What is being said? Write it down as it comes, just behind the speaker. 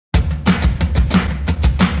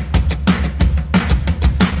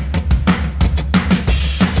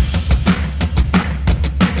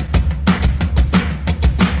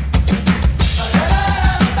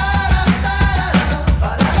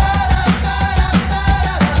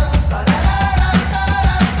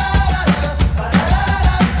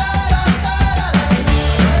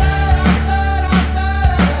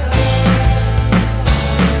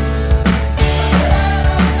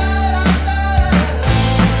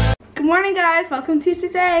morning, guys. Welcome to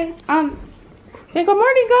today. Say good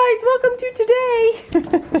morning, guys. Welcome to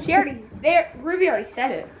today. Ruby already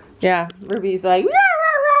said it. Yeah, Ruby's like, rah,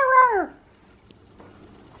 rah, rah, rah.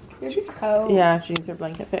 Ruby's cold. Yeah, she needs her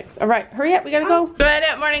blanket fixed. All right, hurry up. We gotta go. Good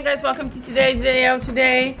morning, guys. Welcome to today's video.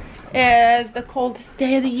 Today is the coldest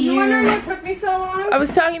day of the year. You wondering what took me so long? I was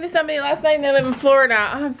talking to somebody last night and they live in Florida.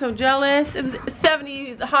 Oh, I'm so jealous. It was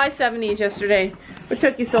 70s, high 70s yesterday. What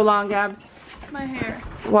took you so long, Gab? My hair.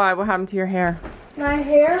 Why? What happened to your hair? My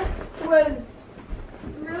hair was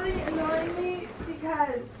really annoying me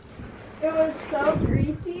because it was so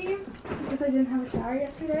greasy because I didn't have a shower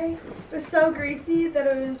yesterday. It was so greasy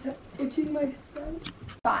that it was itching my scalp.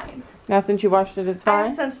 Fine. Now since you washed it, it's I fine?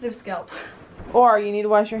 have sensitive scalp. Or you need to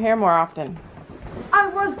wash your hair more often. I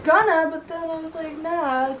was gonna, but then I was like,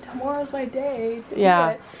 nah, tomorrow's my day to do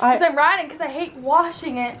Yeah. it. Because I'm riding, because I hate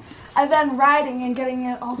washing it and then riding and getting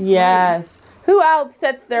it all sweaty. Yes. Who else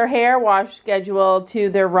sets their hair wash schedule to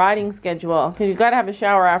their riding schedule? Because you got to have a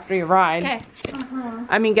shower after you ride. Okay.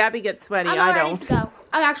 I mean, Gabby gets sweaty. I don't. Ready to go.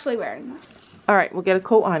 I'm actually wearing this. All right, we'll get a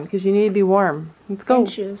coat on because you need to be warm. Let's go. And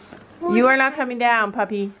shoes. You are not coming down,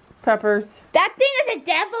 puppy. Peppers. That thing is a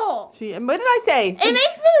devil. What did I say? It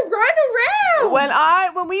makes me run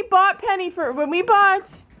around. When we bought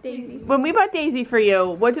Daisy for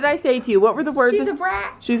you, what did I say to you? What were the words? She's a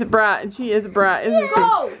brat. She's a brat, and she is a brat, isn't she?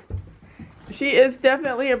 Go. She is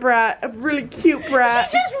definitely a brat, a really cute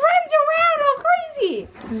brat. She just runs around all crazy.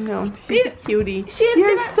 I know, she's a cutie.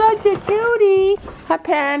 You're such a cutie. Hi,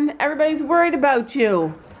 Pen. Everybody's worried about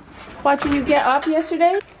you. Watching you get up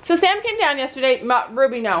yesterday. So Sam came down yesterday.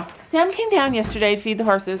 Ruby, no. Sam came down yesterday to feed the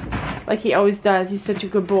horses, like he always does. He's such a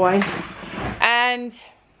good boy. And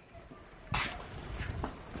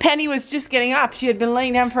Penny was just getting up. She had been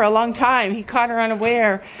laying down for a long time. He caught her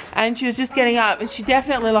unaware, and she was just getting up. And she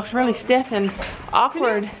definitely looked really stiff and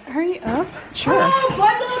awkward. Hurry up. Sure. Oh,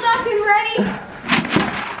 bundled up and ready.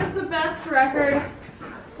 That's the best record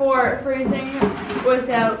for freezing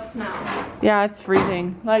without smell. Yeah, it's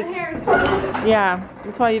freezing. Like, My hair is frozen. yeah,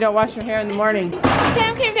 that's why you don't wash your hair in the morning.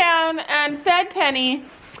 Sam came down and fed Penny,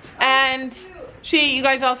 and you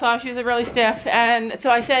guys all saw she was really stiff, and so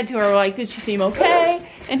I said to her, like, did she seem okay?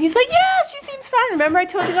 And he's like, yeah, she seems fine. Remember I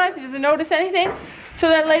told you guys he doesn't notice anything? So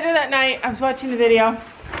then later that night, I was watching the video,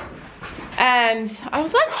 and I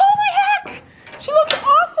was like, holy heck, she looks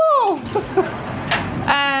awful.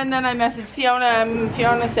 And then I messaged Fiona, and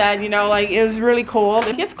Fiona said, you know, like, it was really cold.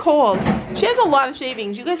 It gets cold. She has a lot of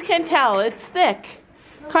shavings. You guys can't tell. It's thick.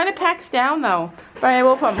 Kind of packs down, though. But I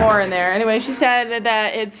will put more in there. Anyway, she said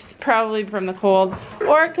that it's probably from the cold.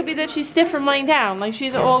 Or it could be that she's stiff from laying down. Like,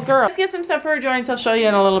 she's an old girl. Let's get some stuff for her joints. I'll show you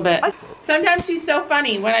in a little bit. Sometimes she's so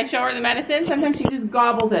funny. When I show her the medicine, sometimes she just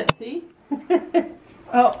gobbles it. See?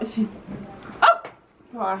 Oh,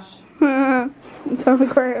 gosh. It's on the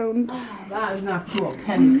ground. Oh, that is not cool.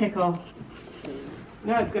 Penny pickle.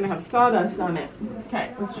 No, it's going to have sawdust on it.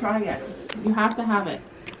 Okay, let's try it. You have to have it.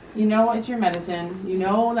 You know it's your medicine. You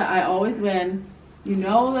know that I always win. You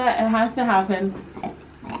know that it has to happen.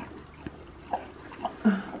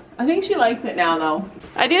 I think she likes it now, though.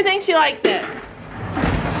 I do think she likes it.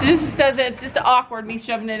 She just says it's just awkward, me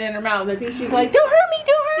shoving it in her mouth. I think she's like, don't hurt me,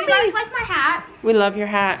 don't hurt me. Do you guys like my hat? We love your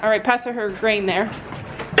hat. All right, pass her grain there.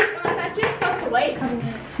 I thought you were supposed to wait.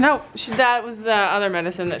 No, that was the other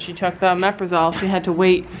medicine that she took, the omeprazole. She had to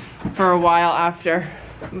wait for a while after.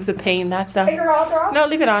 It was a pain, that stuff. Take her all off? No,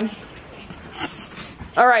 leave it on.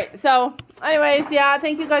 All right, so anyways, yeah,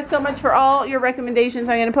 thank you guys so much for all your recommendations.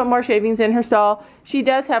 I'm going to put more shavings in her stall. She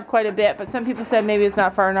does have quite a bit, but some people said maybe it's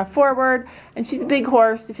not far enough forward, and she's a big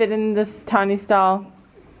horse to fit in this tiny stall.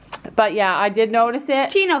 But yeah, I did notice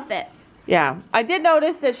it. Chino fit. Yeah, I did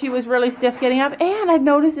notice that she was really stiff getting up, and I've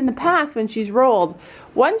noticed in the past when she's rolled,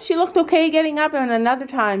 once she looked okay getting up, and another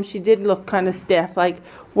time she did look kind of stiff, like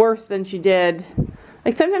worse than she did.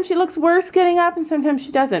 Like sometimes she looks worse getting up, and sometimes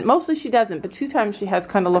she doesn't. Mostly she doesn't, but 2 times she has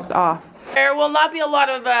kind of looked off. There will not be a lot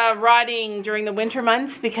of riding during the winter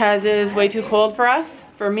months because it is way too cold for us,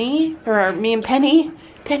 for me and Penny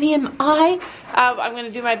and I. I'm going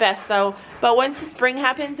to do my best though. But once the spring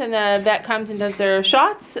happens and the vet comes and does their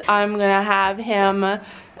shots, I'm going to have him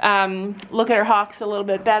look at her hocks a little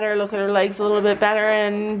bit better, look at her legs a little bit better,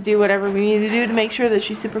 and do whatever we need to do to make sure that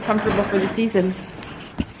she's super comfortable for the season.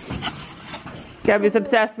 Gabby's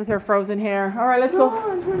obsessed with her frozen hair. All right, let's go.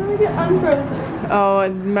 I'm trying to get unfrozen. Oh, I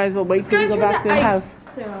might as well wait till you go back to the house.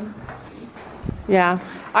 Soon. Yeah.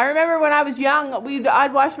 I remember when I was young,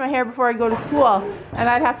 I'd wash my hair before I'd go to school, and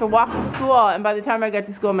I'd have to walk to school, and by the time I got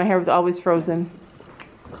to school, my hair was always frozen.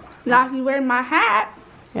 Not if you wearing my hat.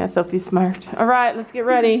 Yeah, Sophie's smart. All right, let's get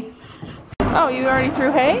ready. Oh, you already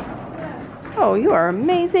threw hay? Yeah. Oh, you are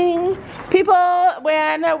amazing. People,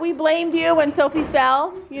 when we blamed you when Sophie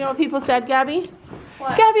fell, you know what people said, Gabby?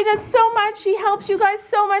 What? Gabby does so much. She helps you guys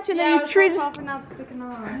so much, and then you treated. For not sticking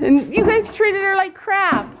on. And you guys treated her like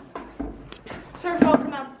crap. It's her fault for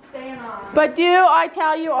not staying on. But do I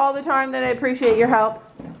tell you all the time that I appreciate your help?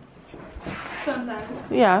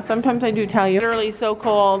 Sometimes. Yeah, sometimes I do tell you. It's literally so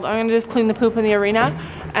cold. I'm gonna just clean the poop in the arena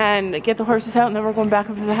and get the horses out, and then we're going back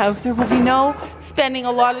into the house. There will be no spending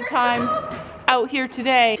a lot of time out here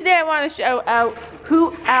today. Today I want to shout out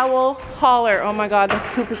Hoot Owl Holler. Oh my God, the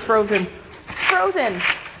poop is frozen. It's frozen.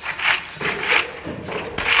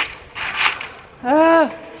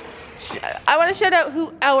 I want to shout out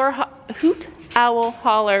Hoot Owl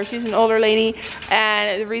Holler. She's an older lady,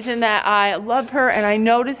 and the reason that I love her and I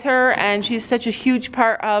notice her and she's such a huge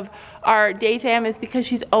part of our day fam is because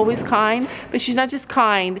she's always kind. But she's not just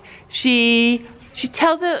kind, she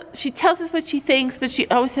tells us what she thinks, but she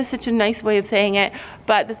always has such a nice way of saying it.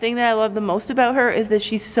 But the thing that I love the most about her is that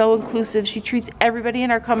she's so inclusive. She treats everybody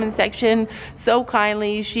in our comment section so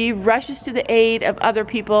kindly. She rushes to the aid of other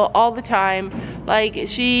people all the time. Like,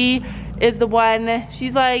 she is the one,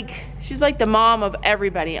 she's like the mom of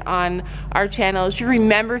everybody on our channel. She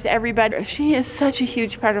remembers everybody. She is such a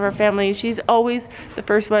huge part of our family. She's always the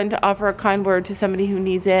first one to offer a kind word to somebody who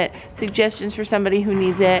needs it, suggestions for somebody who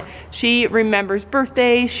needs it. She remembers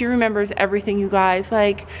birthdays. She remembers everything, you guys.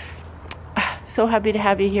 Like, so happy to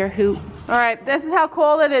have you here, Hoot. All right, this is how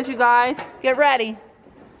cold it is, you guys. Get ready.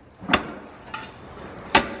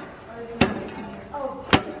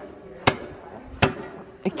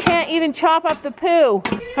 I can't even chop up the poo.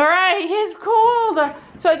 All right, it's cold.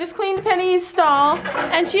 So I just cleaned Penny's stall,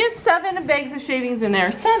 and she has 7 bags of shavings in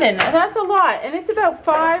there. 7, that's a lot. And it's about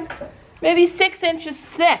 5, maybe 6 inches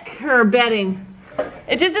thick, her bedding.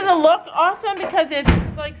 It just doesn't look awesome because it's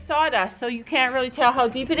like sawdust, so you can't really tell how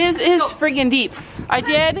deep it is. It's friggin' deep. I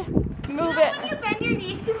did move it. When you bend your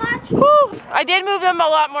knees too much? Whew. I did move them a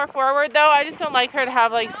lot more forward though. I just don't like her to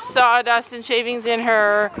have like sawdust and shavings in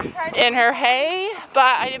her hay, but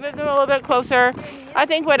I did move them a little bit closer. I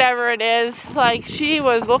think whatever it is, like, she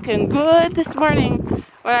was looking good this morning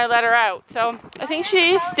when I let her out. So I think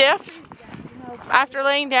she's stiff after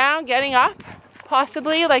laying down, getting up,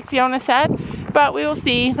 possibly, like Fiona said. But we will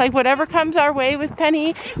see. Like, whatever comes our way with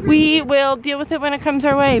Penny, we will deal with it when it comes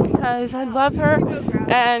our way, because I love her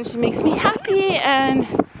and she makes me happy, and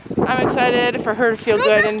I'm excited for her to feel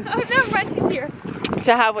good and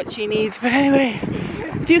to have what she needs. But anyway,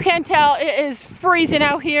 if you can't tell, it is freezing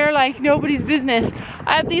out here like nobody's business.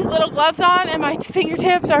 I have these little gloves on and my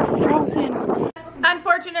fingertips are frozen.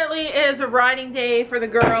 Unfortunately, it is a riding day for the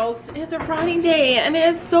girls. It's a riding day and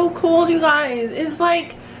it's so cold, you guys. It's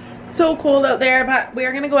like so cold out there, but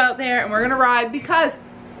we're gonna go out there and we're gonna ride because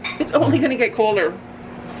it's only gonna get colder.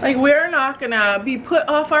 Like, we're not gonna be put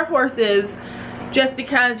off our horses just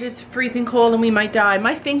because it's freezing cold and we might die.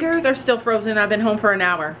 My fingers are still frozen. I've been home for an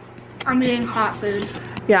hour. I'm eating hot food.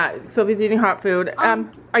 Yeah, Sophie's eating hot food.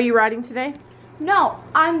 Are you riding today? No,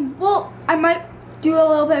 well, I might do a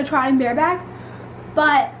little bit of trotting bareback,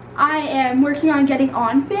 but I am working on getting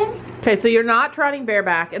on Finn. Okay, so you're not trotting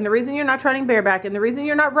bareback, and the reason you're not trotting bareback and the reason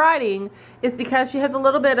you're not riding is because she has a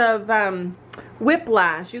little bit of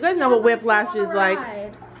whiplash. You guys know what whiplash is like.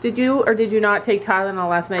 Did you or did you not take Tylenol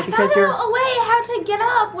last night because you're a way how to get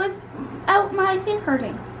up without my thing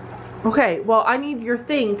hurting. Okay, well, I need your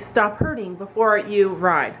thing to stop hurting before you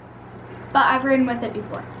ride. But I've ridden with it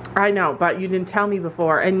before. I know, but you didn't tell me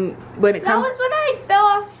before. And when it comes, that was when I fell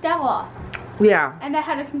off Stella. Yeah. And I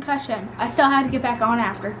had a concussion. I still had to get back on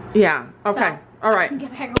after. Yeah. Okay. So, all right. I can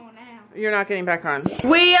get back on now. You're not getting back on.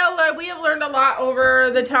 We have learned a lot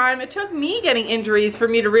over the time. It took me getting injuries for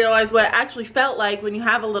me to realize what it actually felt like when you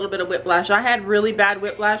have a little bit of whiplash. I had really bad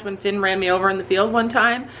whiplash when Finn ran me over in the field one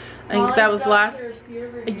time. I think that was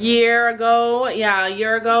a year ago. Yeah, a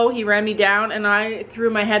year ago he ran me down and I threw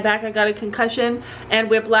my head back. I got a concussion and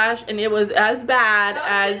whiplash, and it was as bad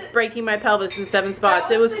as breaking my pelvis in 7 spots.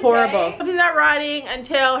 It was horrible. She's not riding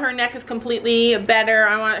until her neck is completely better.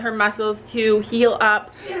 I want her muscles to heal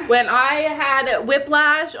up. When I had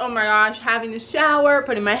whiplash, oh my gosh, having to shower,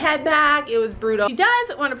 putting my head back, it was brutal. She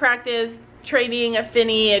does want to practice training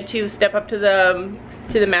Finny to step up to the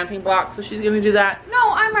mounting block, so she's gonna do that.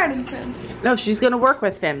 No, I'm riding Finn. No, she's gonna work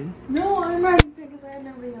with Finn. No, I'm riding Finn because I have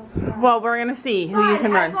nobody else to ride. Well, we're gonna see who you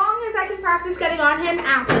can run. As long as I can practice getting on him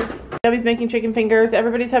after. Debbie's making chicken fingers.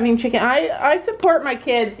 Everybody's having chicken. I support my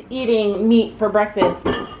kids eating meat for breakfast,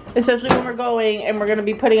 especially when we're going and we're gonna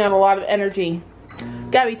be putting out a lot of energy.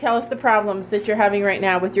 Gabby, tell us the problems that you're having right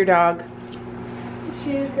now with your dog.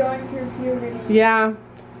 She's going through puberty. Yeah.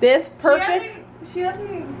 This perfect. She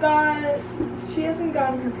hasn't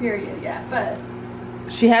gotten her period yet, but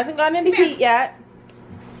She hasn't gone into heat yet.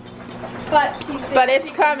 but she thinks But it's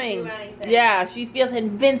she can coming. do anything. Yeah, she feels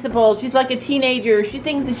invincible. She's like a teenager. She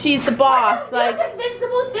thinks that she's the boss. Like,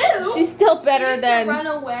 invincible too. she's still better She used than. to run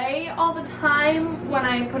away all the time when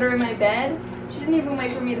I put her in my bed. She didn't even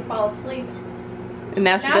wait for me to fall asleep. And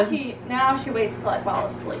now she doesn't. Now she waits till I fall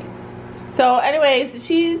asleep. So, anyways,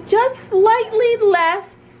 she's just slightly less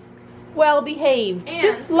well behaved. And,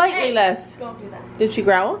 Just slightly hey, less. Don't do that. Did she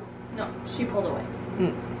growl? No, she pulled away.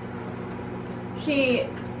 Mm. She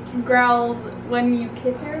growled when you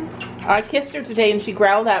kiss her. I kissed her today and she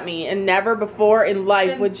growled at me, and never before in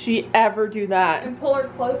life And- would she ever do that. And pull her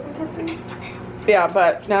close and kiss her. Yeah,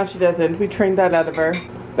 but now she doesn't. We trained that out of her.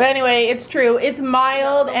 But anyway, it's true. It's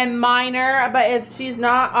mild and minor, but she's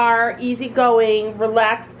not our easygoing,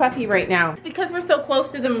 relaxed puppy right now. Because we're so close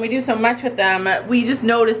to them and we do so much with them, we just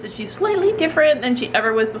noticed that she's slightly different than she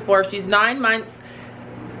ever was before. She's 9 months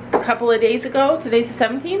a couple of days ago. Today's the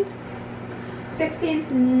 17th?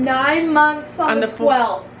 16. 9 months on the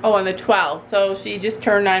 12th. Oh, on the 12th. So she just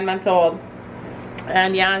turned 9 months old.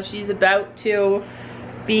 And yeah, she's about to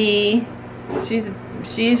be, she's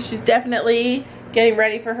definitely getting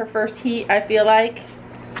ready for her first heat, I feel like.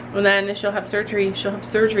 And then she'll have surgery. She'll have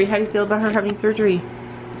surgery. How do you feel about her having surgery?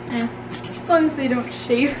 As long as they don't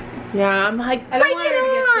shave. Yeah, I'm like, I don't want her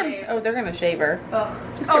to get shaved. Oh, they're gonna shave her. Ugh.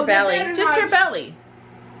 Just Oh, her they belly. better Just not. her belly.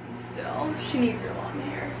 Still, she needs her long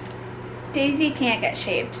hair. Daisy can't get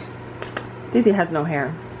shaved. Daisy has no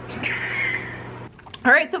hair.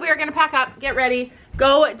 All right, so we are gonna pack up, get ready,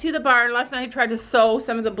 go to the barn. Last night I tried to sew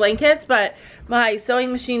some of the blankets, but my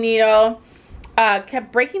sewing machine needle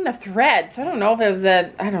kept breaking the thread. So I don't know if it was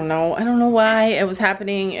I don't know why it was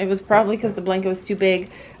happening. It was probably because the blanket was too big.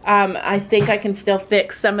 I think I can still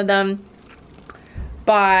fix some of them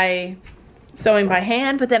by sewing by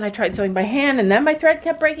hand, but then I tried sewing by hand and then my thread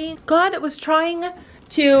kept breaking. God, it was trying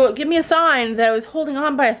to give me a sign that I was holding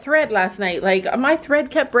on by a thread last night. Like, my thread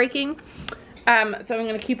kept breaking. So I'm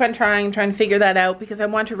going to keep on trying to figure that out because I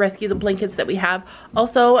want to rescue the blankets that we have.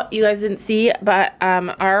 Also, you guys didn't see, but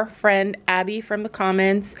our friend Abby from the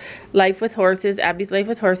comments, Life with Horses, Abby's Life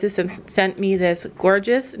with Horses, sent me this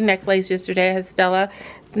gorgeous necklace yesterday. It has Stella's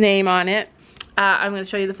name on it. I'm going to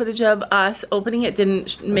show you the footage of us opening it.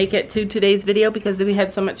 Didn't make it to today's video because we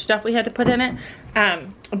had so much stuff we had to put in it.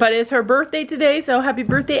 But it's her birthday today, so happy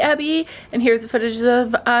birthday, Abby. And here's the footage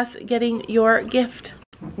of us getting your gift.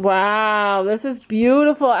 Wow, this is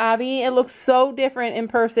beautiful, Abby. It looks so different in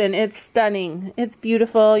person. It's stunning. It's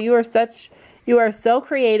beautiful. You are so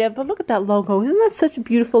creative. But look at that logo. Isn't that such a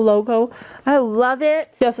beautiful logo? I love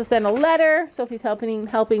it. She also sent a letter. Sophie's helping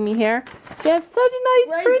me here. She has such a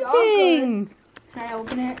nice printing. Can I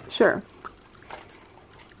open it? Sure.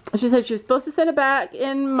 She said she was supposed to send it back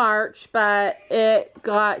in March, but it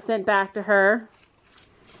got sent back to her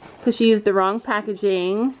because she used the wrong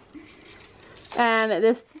packaging. And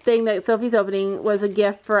this thing that Sophie's opening was a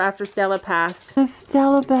gift for after Stella passed.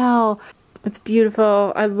 Stella Bell. It's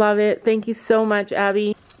beautiful. I love it. Thank you so much,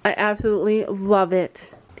 Abby. I absolutely love it.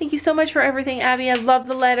 Thank you so much for everything, Abby. I love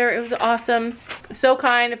the letter. It was awesome. So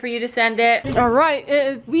kind for you to send it. All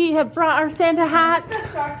right, we have brought our Santa hats. I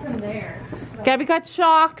got shocked from there. Gabby got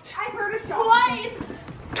shocked. I heard a shot.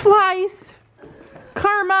 Twice.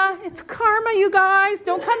 Karma. It's karma, you guys.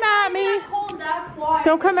 Don't come at me. Cold, that's why.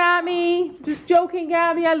 Don't come at me. Just joking,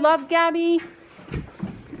 Gabby. I love Gabby.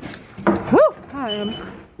 Woo! I am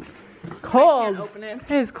cold. I can't open it.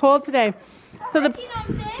 It is cold today. So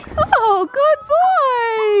oh, good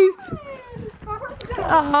boys.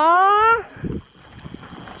 Aww.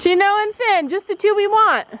 Chino and Finn, just the two we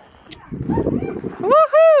want.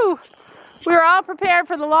 Woohoo! We were all prepared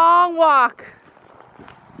for the long walk.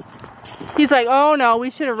 He's like, oh no, we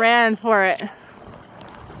should have ran for it.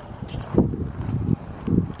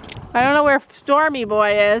 I don't know where Stormy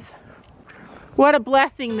Boy is. What a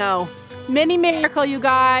blessing though. Mini miracle, you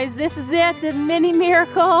guys. This is it, the mini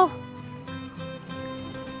miracle.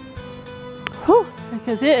 Whew,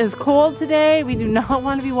 because it is cold today. We do not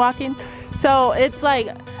want to be walking. So it's like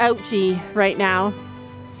ouchy right now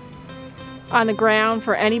on the ground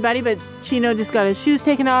for anybody, but Chino just got his shoes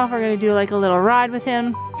taken off. We're gonna do like a little ride with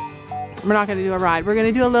him. We're not gonna do a ride. We're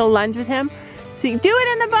gonna do a little lunge with him. So you can do it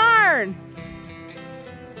in the barn.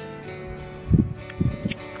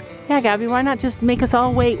 Yeah, Gabby, why not just make us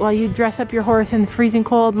all wait while you dress up your horse in freezing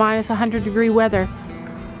cold, minus 100-degree weather?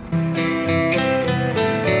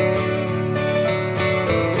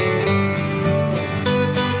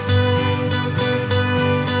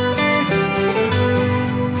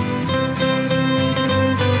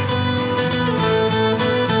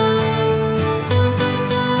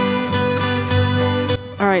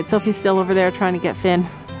 Alright, Sophie's still over there trying to get Finn.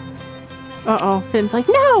 Uh-oh, Finn's like,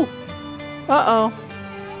 no! Uh-oh.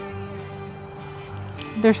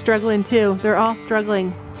 They're struggling too. They're all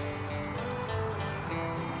struggling.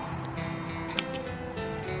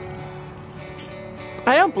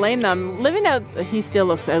 I don't blame them. Living out, he still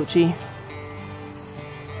looks ouchy.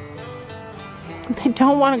 They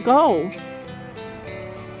don't want to go.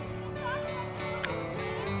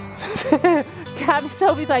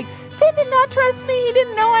 Sophie's like, Finn did not trust me. He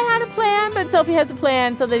didn't know I had a plan, but Sophie has a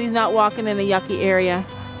plan so that he's not walking in a yucky area.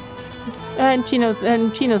 And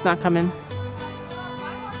Chino's not coming.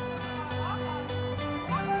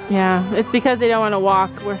 Yeah, it's because they don't want to walk.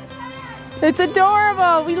 It's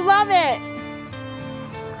adorable. We love it.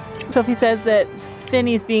 Sophie says that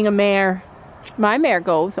Finny's being a mare. My mare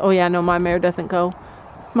goes. Oh yeah, no, my mare doesn't go.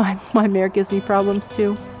 My mare gives me problems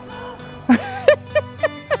too.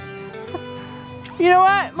 You know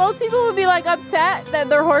what? Most people would be like upset that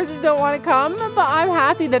their horses don't want to come, but I'm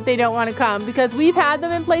happy that they don't want to come because we've had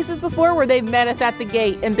them in places before where they've met us at the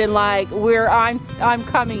gate and been like, I'm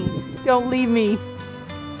coming. Don't leave me.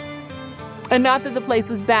 And not that the place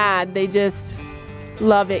was bad, they just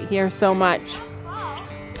love it here so much.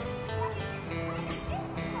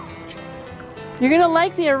 You're gonna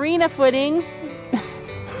like the arena footing.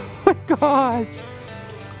 Oh my gosh.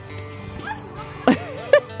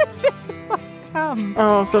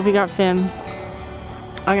 Oh, Sophie got Finn.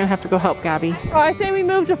 I'm gonna have to go help Gabby. Oh, I say we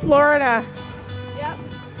move to Florida.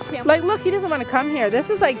 Yep. Like, look, he doesn't want to come here. This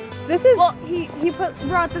is. Well, he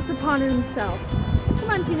brought this upon himself. Come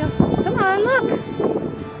on, Tina. Come on, look.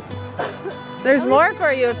 There's more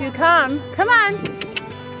for you if you come. Come on.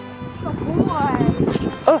 Oh boy.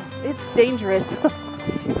 Oh, it's dangerous. Come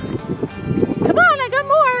on, I got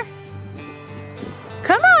more.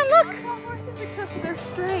 Come on, look. Horses except they're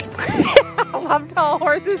straight. I love tall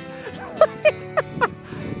horses.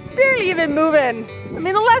 Barely even moving. I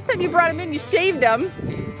mean, the last time you brought him in, you shaved him.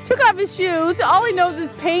 Took off his shoes. All he knows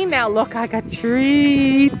is pain now. Look, I got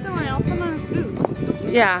treats. Don't worry, I'll put him on his boots.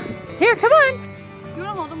 Yeah. Here, come on. You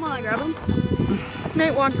want to hold him while I grab him?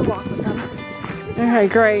 Might want to walk with him. Alright,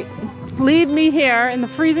 great. Leave me here in the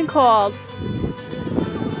freezing cold.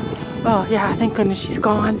 Oh, yeah, thank goodness she's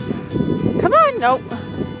gone. Come on. Nope.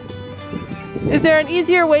 Is there an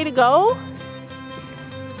easier way to go?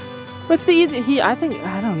 What's the easy? I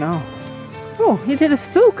don't know. Oh, he did a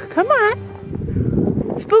spook. Come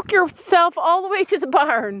on. Spook yourself all the way to the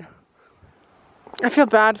barn. I feel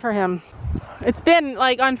bad for him. It's been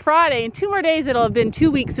like on Friday, in 2 more days it'll have been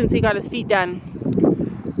 2 weeks since he got his feet done.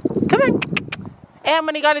 Come on. And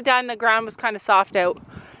when he got it done, the ground was kind of soft out.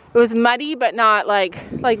 It was muddy, but not like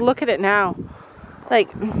look at it now.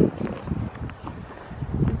 Like,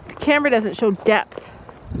 the camera doesn't show depth.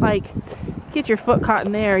 Like, get your foot caught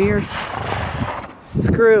in there, you're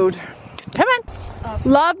screwed. Come on.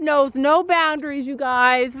 Love knows no boundaries, you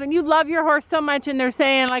guys. When you love your horse so much and they're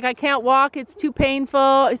saying like, I can't walk, it's too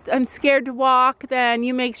painful, I'm scared to walk, then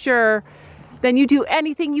you make sure, then you do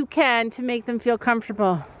anything you can to make them feel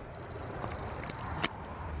comfortable.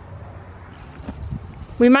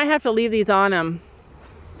 We might have to leave these on him.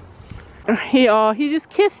 He just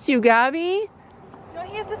kissed you, Gabby. No,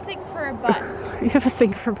 he has a thing for a butt. You have a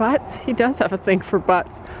thing for butts? He does have a thing for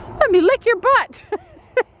butts. Let me lick your butt.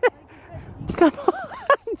 Come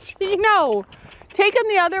on, Chino. Take him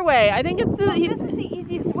the other way. I think it's this is the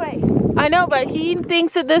easiest way. I know, but he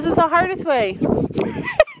thinks that this is the hardest way. Can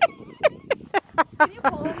you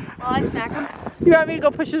pull him while I smack him? You want me to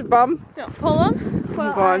go push his bum? No, pull him.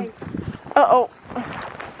 Well, go on. Uh-oh.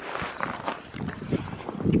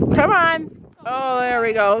 Come on. Oh, there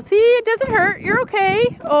we go. See, it doesn't hurt. You're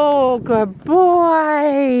okay. Oh, good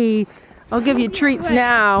boy. I'll give you treats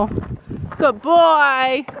now. Good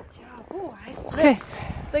boy. Good job, boy. Okay.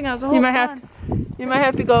 I think I was a whole You might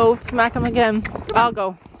have to go smack him again. I'll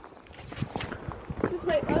go. Just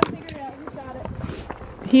wait, let him figure it out. He's got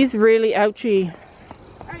it. He's really ouchy.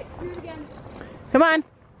 Alright, do it again. Come on.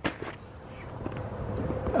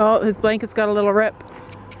 Oh, his blanket's got a little rip.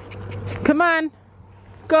 Come on.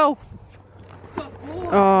 Go.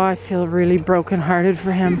 Oh, I feel really brokenhearted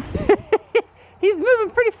for him. He's moving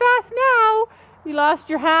pretty fast now. You lost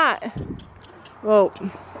your hat. Whoa,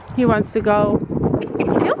 he wants to go.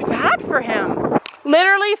 I feel bad for him.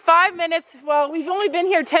 Literally 5 minutes. Well, we've only been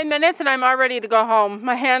here 10 minutes and I'm all ready to go home.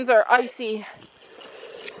 My hands are icy.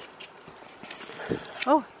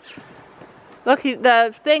 Oh, look,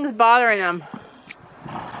 the thing's bothering him.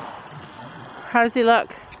 How does he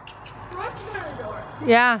look?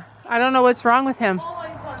 Yeah, I don't know what's wrong with him.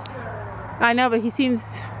 I know, but he seems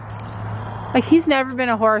like he's never been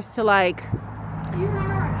a horse to like.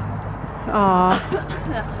 Aw.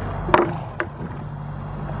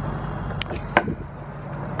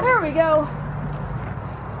 There we go.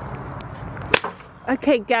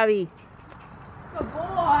 Okay, Gabby. Good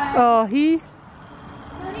boy. Oh, he...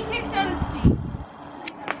 Then he kicks out his feet.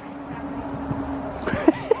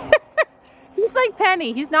 He's like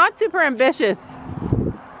Penny. He's not super ambitious.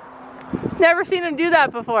 Never seen him do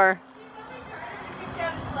that before.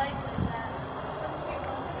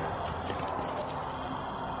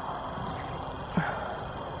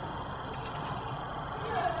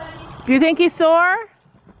 Do you think he's sore?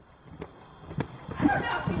 I don't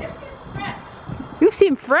know. He just seems fresh. You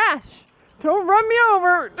seem fresh. Don't run me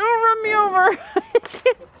over. Don't run me over. I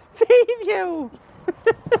can't save you.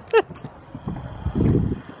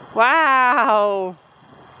 Wow.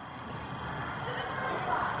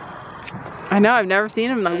 I know, I've never seen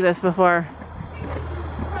him like this before.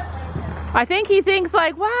 I think he thinks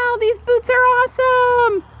like, wow, these boots are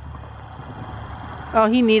awesome. Oh,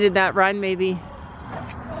 he needed that run maybe.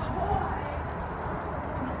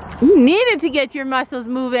 You needed to get your muscles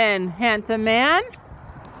moving, handsome man.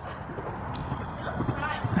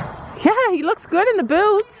 Yeah, he looks good in the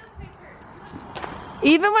boots.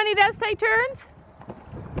 Even when he does tight turns?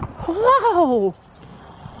 Whoa.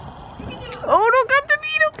 Oh, don't come to me,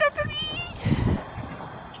 don't come to me.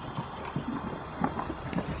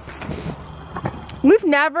 We've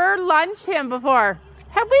never lunged him before.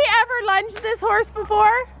 Have we ever lunged this horse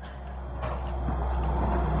before?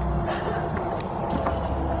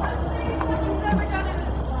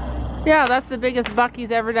 Yeah, that's the biggest buck he's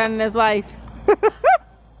ever done in his life.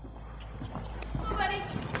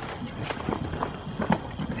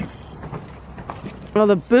 Well,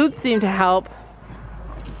 the boots seem to help.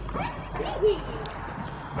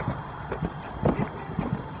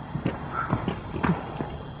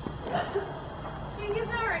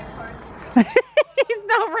 He's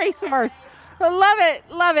no racehorse. I love it,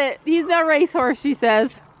 love it. He's no racehorse, she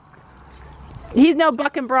says. He's no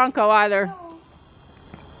buck and Bronco either.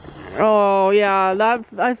 Oh yeah,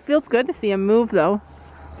 that feels good to see him move though.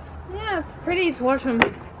 Yeah, it's pretty to watch him.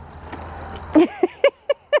 He's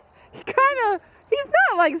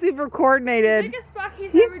not like super coordinated. The biggest buck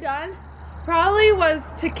he's ever done probably was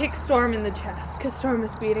to kick Storm in the chest because Storm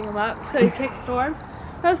was beating him up. So he kicked Storm.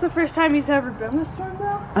 That was the first time he's ever been with Storm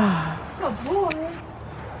though. Oh boy.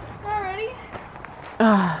 All ready?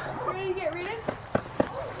 Ready to get ridden?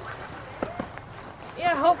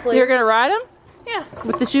 Yeah, hopefully. You're gonna ride him? Yeah.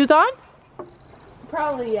 With the shoes on?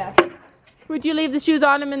 Probably, yeah. Would you leave the shoes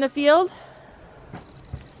on him in the field?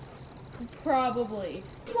 Probably.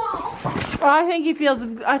 Well, I think he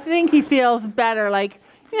feels better. Like,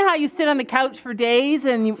 you know how you sit on the couch for days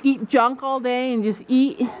and you eat junk all day and just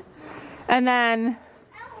eat, and then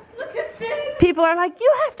people are like,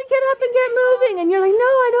 you have to get up and get moving, and you're like, no,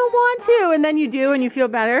 I don't want to, and then you do and you feel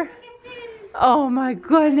better. Oh my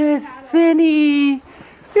goodness, Finny,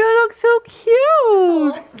 you look so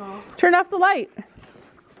cute. Turn off the light.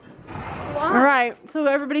 All right, so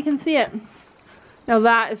everybody can see it. Now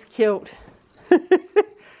that is cute.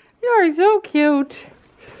 You are so cute.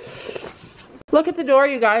 Look at the door,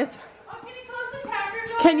 you guys. Oh, can you close the tavern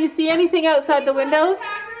door? Can you see anything outside the windows?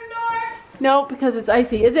 No, because it's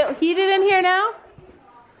icy. Is it heated in here now?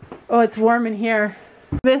 Oh, it's warm in here.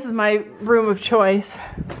 This is my room of choice.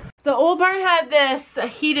 The old barn had this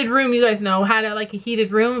heated room, you guys know, had like a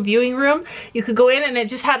heated room, a viewing room. You could go in and it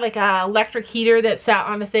just had like a electric heater that sat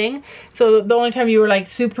on a thing. So the only time you were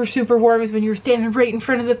like super, super warm is when you were standing right in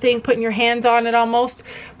front of the thing, putting your hands on it almost,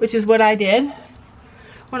 which is what I did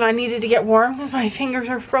when I needed to get warm because my fingers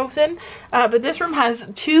are frozen. But this room has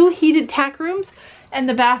 2 heated tack rooms and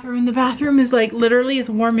the bathroom. The bathroom is like literally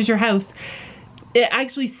as warm as your house. It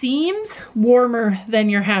actually seems warmer than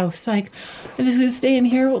your house. Like, I'm just gonna stay in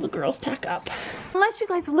here while the girls tack up. Unless you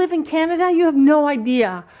guys live in Canada, you have no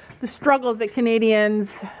idea the struggles that Canadians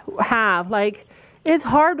have. Like, it's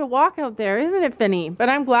hard to walk out there, isn't it, Finny? But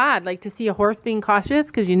I'm glad, like, to see a horse being cautious,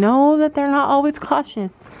 because you know that they're not always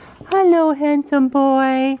cautious. Hello, handsome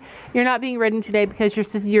boy. You're not being ridden today because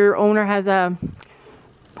your owner has a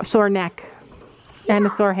sore neck and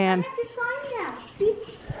a sore hand.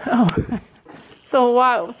 Oh. So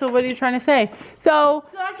what are you trying to say? So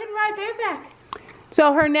I can ride bareback.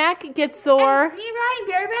 So her neck gets sore. And me riding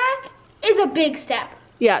bareback is a big step.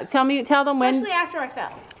 Yeah, tell them when. Especially after I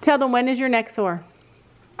fell. Tell them, when is your neck sore?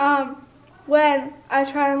 When I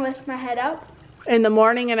try and lift my head up. In the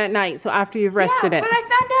morning and at night, so after you've rested it. But I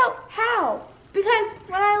found out how. Because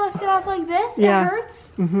when I lift it up like this, it hurts.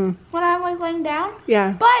 When I'm like laying down.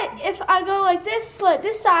 Yeah. But if I go like this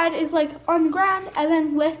side is like on the ground and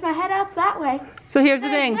then lift my head up that way, So here's the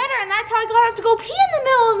thing. Winter, and that's how I got up to go pee in the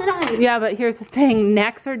middle of the night. Yeah, but here's the thing.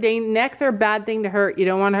 Necks are a bad thing to hurt. You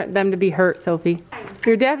don't want them to be hurt, Sophie.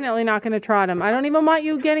 You're definitely not going to trot them. I don't even want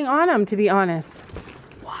you getting on them, to be honest.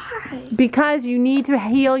 Why? Because you need to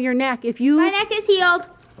heal your neck. If you... My neck is healed.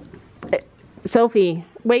 Sophie,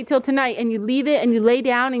 wait till tonight and you leave it and you lay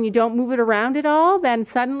down and you don't move it around at all, then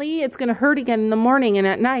suddenly it's going to hurt again in the morning and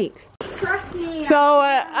at night. Trust me.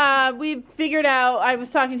 So we figured out, I was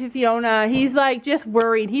talking to Fiona, he's like just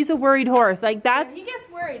worried. He's a worried horse. Like that's... He gets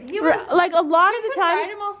worried. He was, like a lot of the time...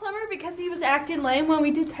 ride him all summer because he was acting lame when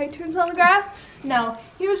we did tight turns on the grass. No,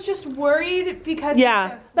 he was just worried because...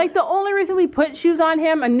 Yeah, like the only reason we put shoes on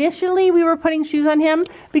him, initially we were putting shoes on him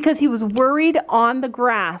because he was worried on the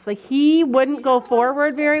grass. Like he wouldn't go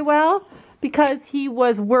forward very well because he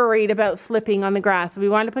was worried about slipping on the grass. So we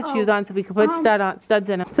wanted to put shoes on so we could put studs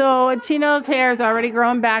in him. So Chino's hair is already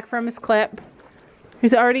growing back from his clip.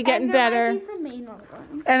 He's already getting better.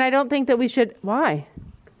 And I don't think that we should... Why?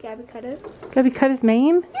 Gabby cut it. Gabby cut his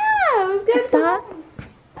mane? Yeah, it was good. Is that?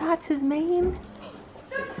 That's his mane?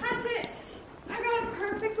 Just touch it. I got it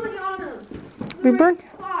perfectly on him.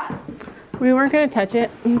 We weren't going to touch it.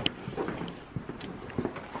 I'm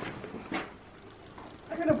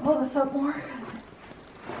going to pull this up more because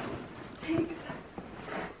it takes...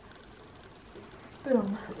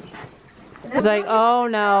 Boom. He's like, oh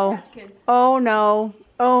no. Oh no.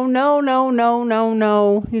 Oh no, no, no, no,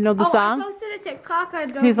 no. You know the song? I posted a TikTok. I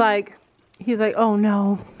don't... He's like, oh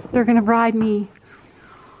no. They're going to ride me.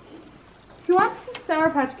 He wants some Sour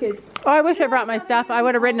Patch Kids. Oh, I wish I brought my stuff. I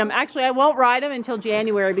would have ridden them. Actually, I won't ride them until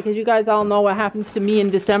January because you guys all know what happens to me in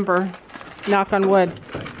December. Knock on wood.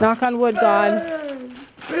 Knock on wood, God.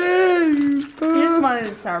 He just wanted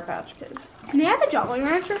a Sour Patch Kid. Can he have a Jolly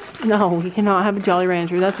Rancher? No, he cannot have a Jolly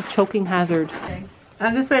Rancher. That's a choking hazard. Okay.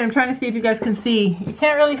 I'm just waiting. I'm trying to see if you guys can see. You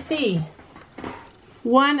can't really see.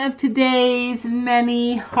 One of today's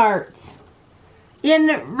many hearts. In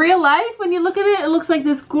real life, when you look at it, it looks like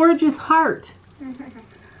this gorgeous heart.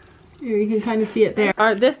 Here, you can kind of see it there.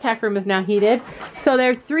 This tech room is now heated. So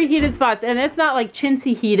there's 3 heated spots, and it's not like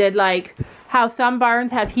chintzy heated, like how some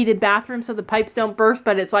barns have heated bathrooms so the pipes don't burst,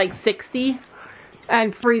 but it's like 60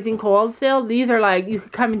 and freezing cold still. These are like, you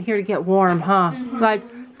could come in here to get warm, huh? Like,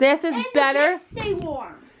 this is and better. Stay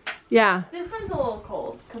warm. Yeah. This one's a little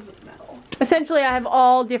cold because it's metal. Essentially, I have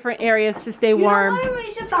all different areas to stay warm.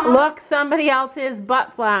 Look, somebody else's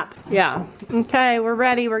butt flap. Yeah. Okay, we're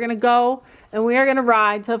ready. We're going to go, and we are going to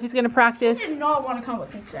ride. Sophie's going to practice. He did not want to come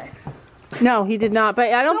with me today. No, he did not.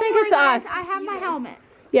 But I don't think it's us. I have my helmet.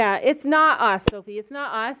 Yeah, it's not us, Sophie. It's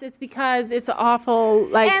not us. It's because it's awful.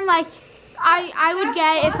 Like, and like, I would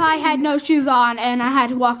get if I had no shoes on and I had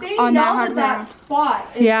to walk on that hard ground. Spot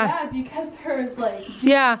is Yeah. bad because there's like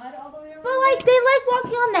yeah. mud all the way around. But like, they like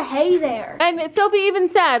walking on the hay there. And Sophie even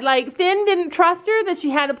said, like, Finn didn't trust her that she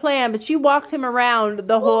had a plan, but she walked him around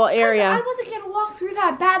the whole area. I wasn't going to walk through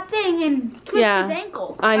that bad thing and twist his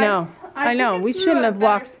ankle. I know. I know. We shouldn't have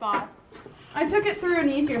walked. Spot. I took it through an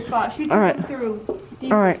easier spot. She took All right. it through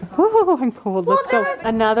deeper. All right. Woo, I'm cold. Let's go.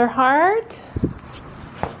 Another heart.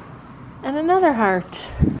 And another heart.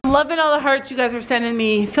 I'm loving all the hearts you guys are sending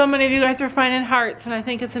me. So many of you guys are finding hearts, and I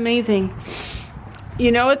think it's amazing.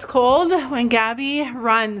 You know it's cold when Gabby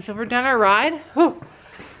runs. So we're done our ride. Whew.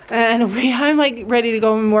 And I'm like ready to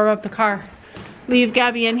go and warm up the car. Leave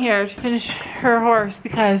Gabby in here to finish her horse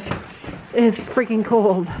because it's freaking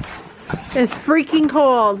cold. It's freaking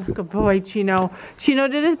cold. Good boy, Chino. Chino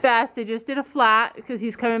did his best. They just did a flat because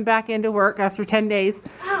he's coming back into work after 10 days.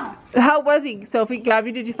 Ow. How was he, Sophie?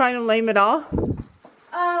 Gabby, did you find him lame at all?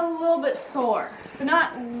 A little bit sore. But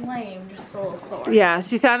not lame, just a little sore. Yeah,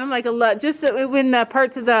 she found him like a lot. Just when the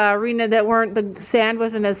parts of the arena that weren't, the sand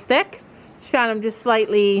wasn't as thick, she found him just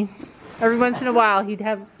slightly. Every once in a while,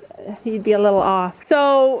 he'd be a little off.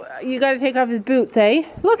 So you got to take off his boots, eh?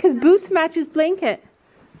 Look, his boots match his blanket.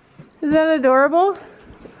 Isn't that adorable?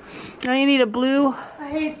 Now you need a blue. I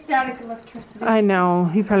hate static electricity. I know,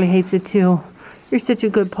 he probably hates it too. You're such a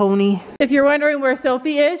good pony. If you're wondering where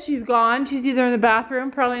Sophie is, she's gone. She's either in the bathroom,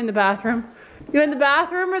 probably in the bathroom. You in the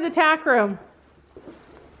bathroom or the tack room?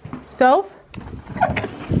 Soph?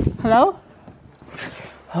 Hello?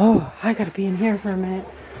 Oh, I gotta be in here for a minute.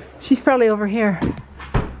 She's probably over here.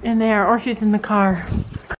 In there, or she's in the car.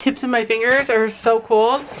 Tips of my fingers are so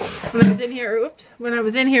cold. When I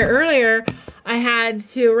was in here earlier, I had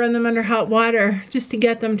to run them under hot water just to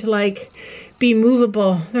get them to like be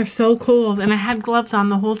movable. They're so cold, and I had gloves on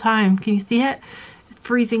the whole time. Can you see it? It's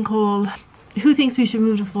freezing cold. who thinks we should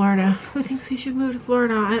move to Florida? Who thinks we should move to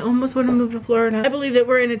Florida? I almost want to move to Florida. I believe that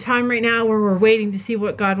we're in a time right now where we're waiting to see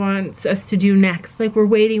what God wants us to do next. Like we're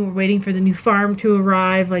waiting for the new farm to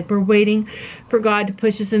arrive. Like we're waiting for God to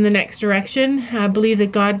push us in the next direction. I believe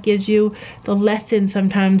that God gives you the lesson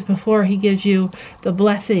sometimes before he gives you the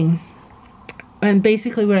blessing. And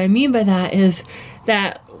basically what I mean by that is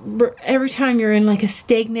that every time you're in like a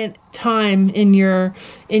stagnant time in your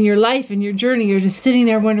life, in your journey, you're just sitting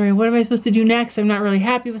there wondering, what am I supposed to do next? I'm not really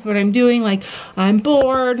happy with what I'm doing. Like I'm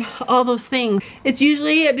bored, all those things. It's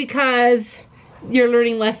usually because you're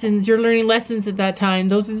learning lessons. You're learning lessons at that time.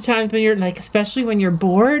 Those are the times when you're like, especially when you're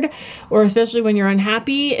bored or especially when you're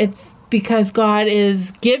unhappy, it's because God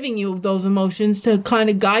is giving you those emotions to kind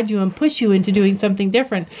of guide you and push you into doing something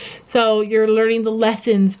different. So you're learning the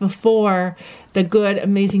lessons before the good,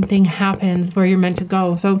 amazing thing happens where you're meant to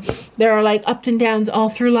go. So there are like ups and downs all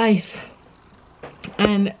through life.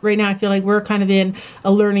 And right now I feel like we're kind of in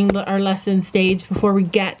a learning our lesson stage before we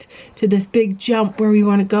get to this big jump where we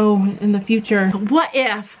want to go in the future. What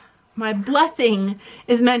if my blessing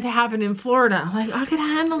is meant to happen in Florida? Like I could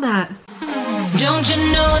handle that. Don't you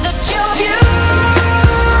know that you're beautiful?